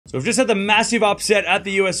So we've just had the massive upset at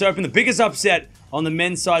the US Open, the biggest upset on the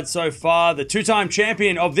men's side so far. The two-time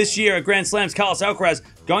champion of this year at Grand Slams, Carlos Alcaraz,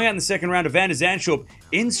 going out in the second round of Van de Zandschulp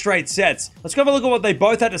in straight sets. Let's go have a look at what they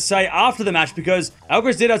both had to say after the match, because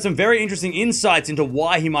Alcaraz did have some very interesting insights into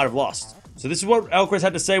why he might have lost. So this is what Alcaraz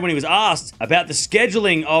had to say when he was asked about the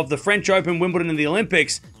scheduling of the French Open, Wimbledon, and the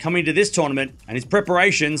Olympics coming to this tournament and his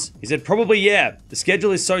preparations. He said, probably, yeah, the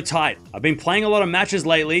schedule is so tight. I've been playing a lot of matches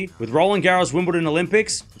lately with Roland Garros, Wimbledon,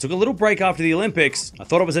 Olympics. I took a little break after the Olympics. I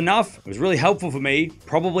thought it was enough. It was really helpful for me.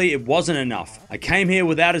 Probably it wasn't enough. I came here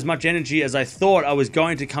without as much energy as I thought I was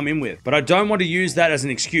going to come in with. But I don't want to use that as an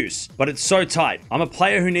excuse. But it's so tight. I'm a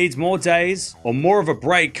player who needs more days or more of a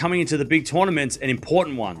break coming into the big tournaments and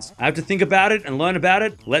important ones. I have to think about it and learn about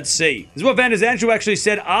it. Let's see. This is what Van de Zandschulp actually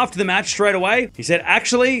said after the match straight away. He said,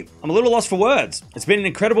 actually, I'm a little lost for words. It's been an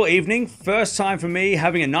incredible evening. First time for me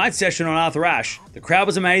having a night session on Arthur Ashe. The crowd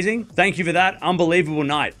was amazing. Thank you for that. Unbelievable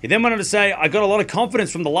night. He then went on to say, I got a lot of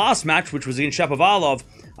confidence from the last match, which was against Shapovalov.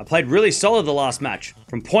 I played really solid the last match.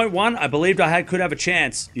 From point one, I believed I could have a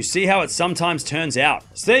chance. You see how it sometimes turns out.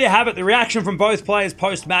 So there you have it. The reaction from both players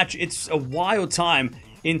post-match. It's a wild time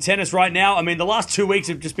in tennis right now. I mean, the last 2 weeks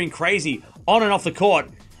have just been crazy on and off the court.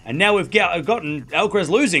 And now we've gotten Alcaraz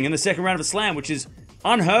losing in the second round of a slam, which is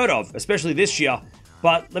unheard of, especially this year.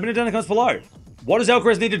 But let me know down in the comments below. What does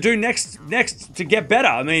Alcaraz need to do next to get better?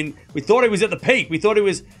 I mean, we thought he was at the peak. We thought he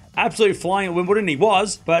was absolutely flying at Wimbledon. He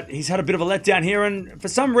was, but he's had a bit of a letdown here. And for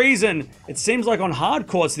some reason, it seems like on hard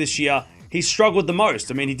courts this year, he struggled the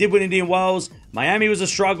most. I mean, he did win Indian Wells. Miami was a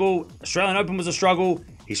struggle. Australian Open was a struggle.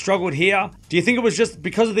 He struggled here. Do you think it was just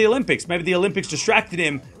because of the Olympics? Maybe the Olympics distracted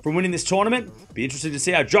him from winning this tournament? Be interested to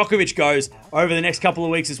see how Djokovic goes over the next couple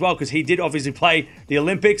of weeks as well, because he did obviously play the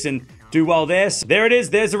Olympics and do well there. So there it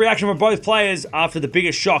is. There's the reaction from both players after the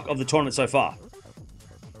biggest shock of the tournament so far.